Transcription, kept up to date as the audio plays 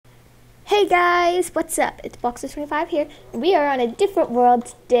Hey guys, what's up? It's Boxer25 here. We are on a different world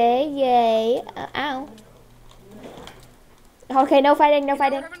today. Yay. Ow. Okay, no fighting, no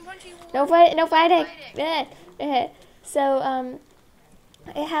fighting. No fighting. So,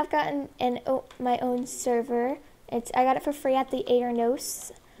 I have gotten my own server. I got it for free at the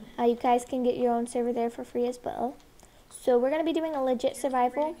Aternos. You guys can get your own server there for free as well. So we're going to be doing a legit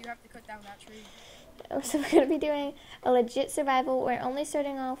survival. You have to cut down that tree. So we're going to be doing a legit survival. We're only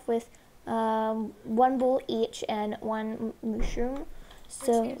starting off with one bull each and one mushroom.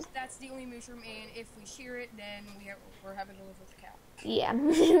 So That's the only mushroom, and if we shear it, then we're having to live with the cow.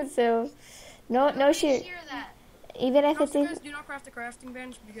 yeah. So no shear. Even if it's guys, do not craft a crafting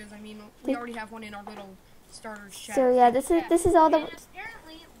bench because we already have one in our little starter shack. So yeah, this is all the. And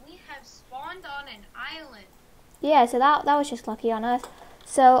apparently we have spawned on an island. Yeah, so that was just lucky on us.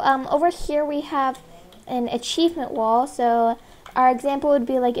 So over here we have an achievement wall. So our example would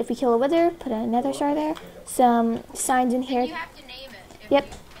be like if we kill a wither, put a nether star there. Some signs in here. And you have to name it if Yep. you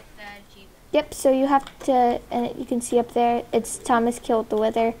get the achievement. Yep. So you have to, and you can see up there, it's Thomas killed the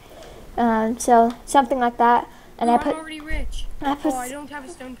wither. So something like that. And I'm already rich. I don't have a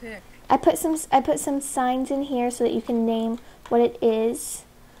stone pick. I put some signs in here so that you can name what it is.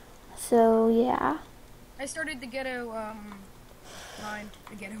 So yeah. I started the ghetto mine.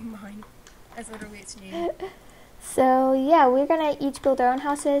 The ghetto mine. That's literally its name. So yeah, we're gonna each build our own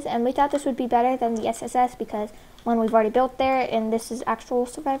houses, and we thought this would be better than the SSS because one we've already built there, and this is actual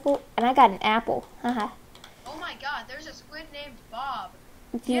survival. And I got an apple. Haha. Oh my god, there's a squid named Bob.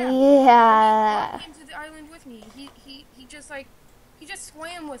 Yeah. Bob came to the island with me. He just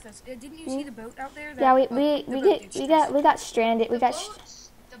swam with us. Didn't you see the boat out there? Yeah, we got stranded.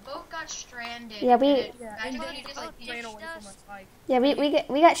 The boat got stranded. Yeah, and then it just ran away from us. Yeah,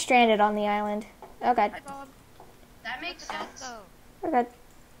 we got stranded on the island. Oh god. Hi, Bob. That makes sense. We're good.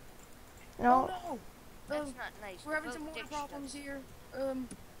 No. Oh, no. That's not nice. We're having The some boat water ditched problems us. here.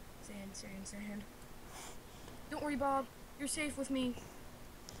 Sand. Don't worry, Bob. You're safe with me.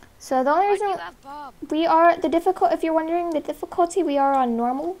 So the only Why'd reason you have Bob? we are if you're wondering the difficulty, we are on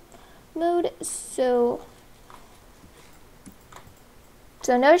normal mode. So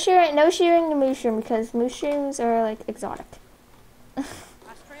no shearing the mushroom because mushrooms are like exotic. That's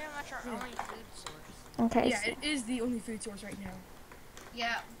pretty much our only food source. Okay. Yeah, it is the only food source right now.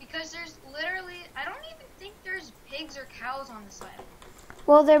 Yeah, because there's literally, I don't even think there's pigs or cows on this island.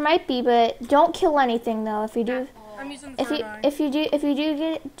 Well, there might be, but don't kill anything though. If you do, I'm using the third eye. if you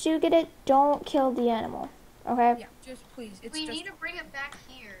do get it, don't kill the animal. Okay. Yeah, just please. We need to bring it back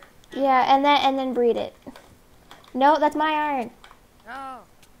here. Yeah, and then breed it. No, that's my iron. No.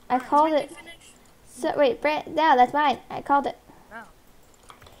 I called it. So wait, yeah, that's mine. I called it. No.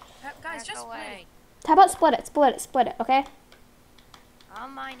 Guys, Back just away. How about split it? Okay. I'll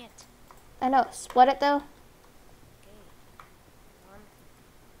mine it. I know. Split it though. Okay. 1,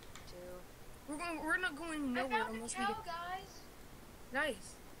 2. We're not going I nowhere found a unless we cow, get guys.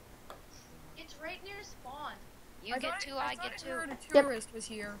 nice. It's right near spawn. You get 2, I get 2. I heard a Yep. tourist was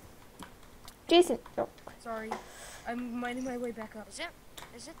here. Jason. Oh. Sorry, I'm minding my way back up.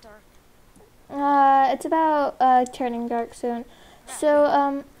 Is it dark? It's about turning dark soon.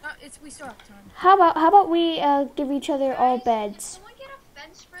 So We still have time. how about we give each other all Guys, beds? Can someone get a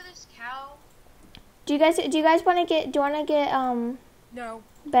fence for this cow? Do you guys want to get No,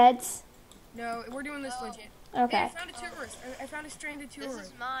 beds? no, we're doing this legit. Okay. Hey, I found a tourist. I found a stranded This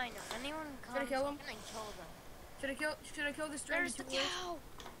tourist. is mine. If anyone comes, Should I kill him? I'm gonna kill them. Should I kill this stranded There's the tourist? cow.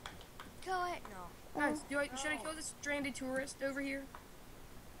 Kill it. No. Guys, should I kill this stranded tourist over here?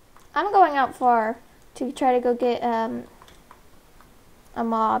 I'm going out far to try to go get a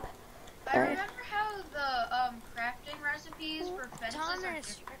mob. I remember how the crafting recipes for fences are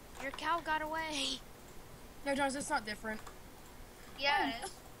Thomas, different. your cow got away. No, Thomas, that's not different. Yeah, it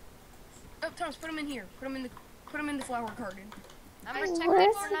is. Oh, Thomas, put him in here. Put him in the flower garden. I'm Guys, protected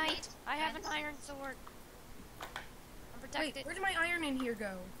where's for the- night. I have an iron sword. I'm Wait, protected. where did my iron in here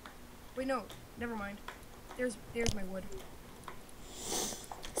go? Wait, no, never mind. There's my wood.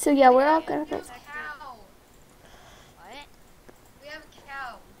 So yeah, we're all We gonna have go. a cow. What? We have a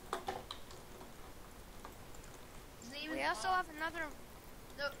cow. His name We is also Bob. have another.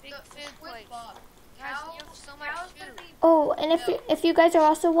 big food squid place. Bob. Guys, Cow, you have so much cow's food. gonna be Oh, and if you guys are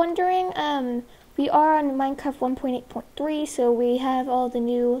also wondering, we are on Minecraft 1.8.3, so we have all the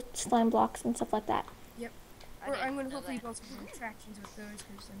new slime blocks and stuff like that. I'm gonna hopefully build some attractions with those,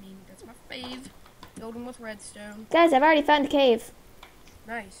 because that's my fave. Build them with redstone. Guys, I've already found a cave.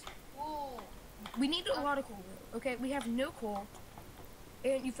 Nice. cool. We need a lot of coal, though. Okay, we have no coal,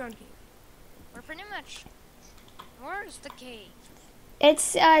 and you found a cave. We're pretty much. Where's the cave?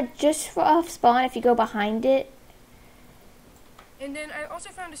 It's just off spawn if you go behind it. And then I also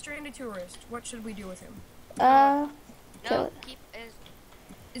found a stranded tourist. What should we do with him? Kill No, it. keep is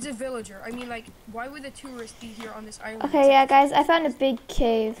It's a villager. I mean, like, why would a tourist be here on this island? Okay, yeah, guys, I found a big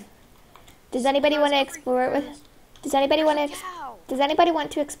cave. Does anybody want to Guys, explore it with? Does anybody want to? cow. Does anybody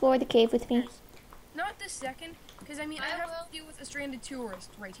want to explore the cave with me? Not this second, because I mean, I I have will. to deal with a stranded tourist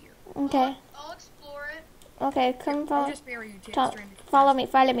right here. Okay. I'll explore it. Okay, come I'll follow. just bury you, take Follow, stranded follow me.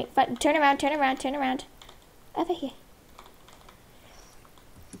 Follow me. Turn around. Turn around. Turn around. Over here.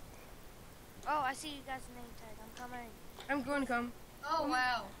 Oh, I see you guys' name tag. I'm coming. I'm going to come. Oh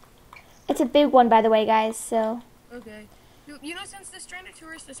wow. It's a big one, by the way, guys. So Okay. You know, since the stranded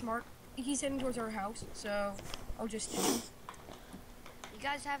tourist is smart, he's heading towards our house, so I'll just... You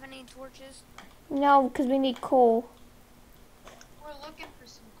guys have any torches? no, because we need coal. We're looking for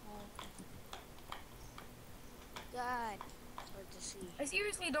some coal. God. Hard to see. I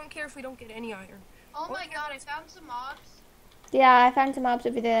seriously don't care if we don't get any iron. Oh my Okay. god, I found some mobs. Yeah, I found some mobs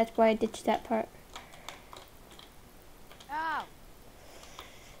over there. That's why I ditched that part. Ow.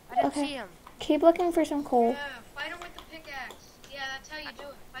 I didn't Okay. see him. Keep looking for some coal. Yeah, fight him with the pickaxe. Yeah, that's how you do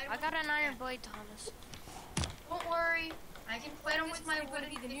it. Fight him I with got the an iron pickaxe. blade, Thomas. Don't worry. I can fight him This with is my going to wooden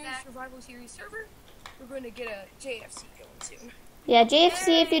be the new pickaxe. Survival Series server. We're going to get a JFC going soon. Yeah,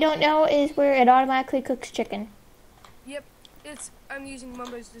 JFC, if you don't know, is where it automatically cooks chicken. Yep, I'm using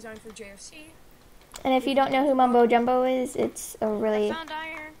Mumbo's design for JFC. And if you don't know who Mumbo Jumbo is, it's a really I found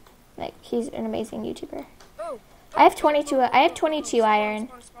iron. he's an amazing YouTuber. Oh. I have 22 iron. I have 22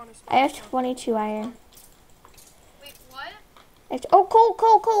 iron. Wait, what? Oh, coal.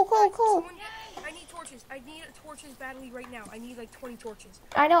 Someone, I need torches. I need torches badly right now. I need like 20 torches.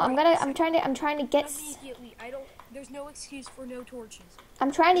 I know. I'm trying to get. Immediately. There's no excuse for no torches.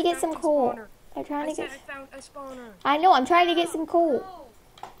 I'm trying to I get found some a coal. spawner. I'm trying I to said get. I found a spawner. I know. I'm trying to get some coal. No,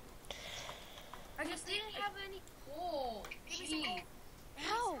 I I just didn't have any coal. Gee.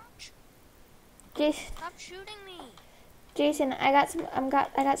 Ouch. Jason, Stop shooting me. Jason, I got some. I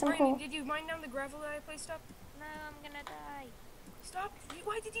got some Brandon, coal. did you mine down the gravel that I placed up? No, I'm gonna die. Stop.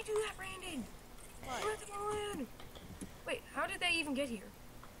 Why did you do that, Brandon? What? You had to go in. Wait, how did they even get here?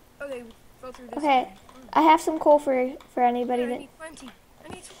 Oh, they fell through this Okay, way. I have some coal for anybody I that. need plenty. I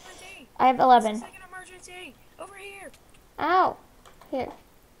need plenty. I have 11. Second emergency. Over here. Ow. Here.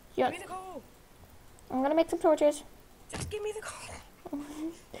 You Give me want, the coal. I'm gonna make some torches. Just give me the coal.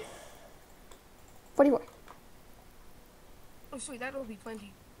 44. Oh, sweet. That'll be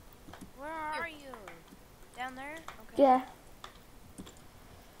plenty. Where are you? Down there? Okay. Yeah.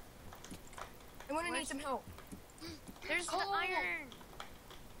 I'm gonna need Where's some help. There's the Coal. iron.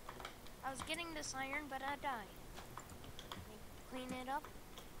 I was getting this iron, but I died. Clean it up.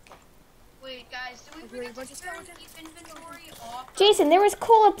 Wait, guys, did we Okay, forget bunch to of turn skeletons. keep inventory off? Jason, there was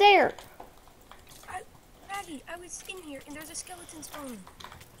coal up there. Maggie, I was in here and there's a skeleton spawning.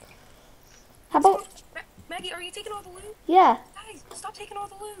 How about? Maggie, are you taking all the loot? Yeah. Guys, stop taking all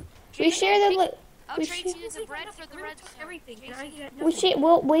the loot. We share the loot. I'll We trade should- you the bread for the redstone. Everything, and I get We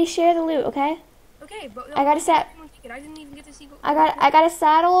nothing. we share the loot, okay? Okay, but I got a set. I didn't even get to see. I got a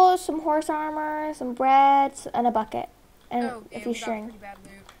saddle, some horse armor, some bread, and a bucket, and Oh, a damn, few we got string. pretty bad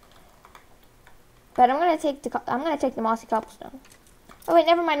loot. But I'm gonna take the mossy cobblestone. Oh wait,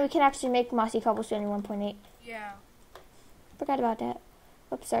 never mind. We can actually make mossy cobblestone in 1.8. Yeah. Forgot about that.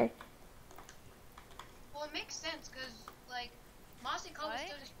 Oops, sorry. Well, it makes sense because like mossy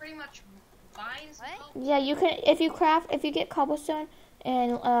cobblestone is pretty much vines. and What? cobblestone. Yeah, you can if you get cobblestone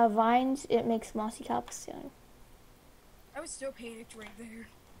and vines, it makes mossy cobblestone. I was so panicked right there.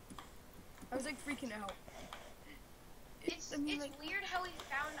 I was like freaking out. It's I mean, like, weird how we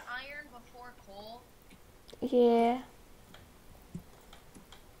found iron before coal. Yeah.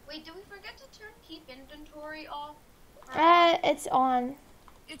 Wait, did we forget to turn keep inventory off? Or It's on.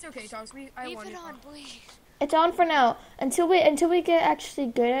 it's okay, Thomas. I Leave want it it on, please. It's on for now until we get actually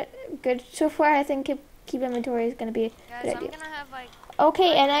good. So far, I think keep inventory is gonna be a Guys, good I'm idea. gonna have like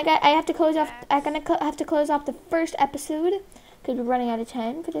Okay, and I have to close off. Have to close off the first episode because we're running out of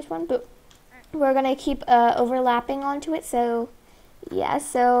time for this one. But we're gonna keep overlapping onto it. So yeah.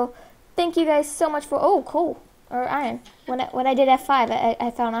 So thank you guys so much for coal or iron. When I did F5, I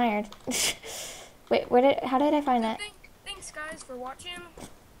found iron. Wait, how did I find that? Thanks, guys, for watching.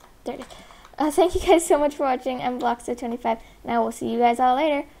 There it is. Thank you guys so much for watching. I'm Blockster25. Now we'll see you guys all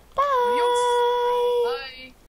later.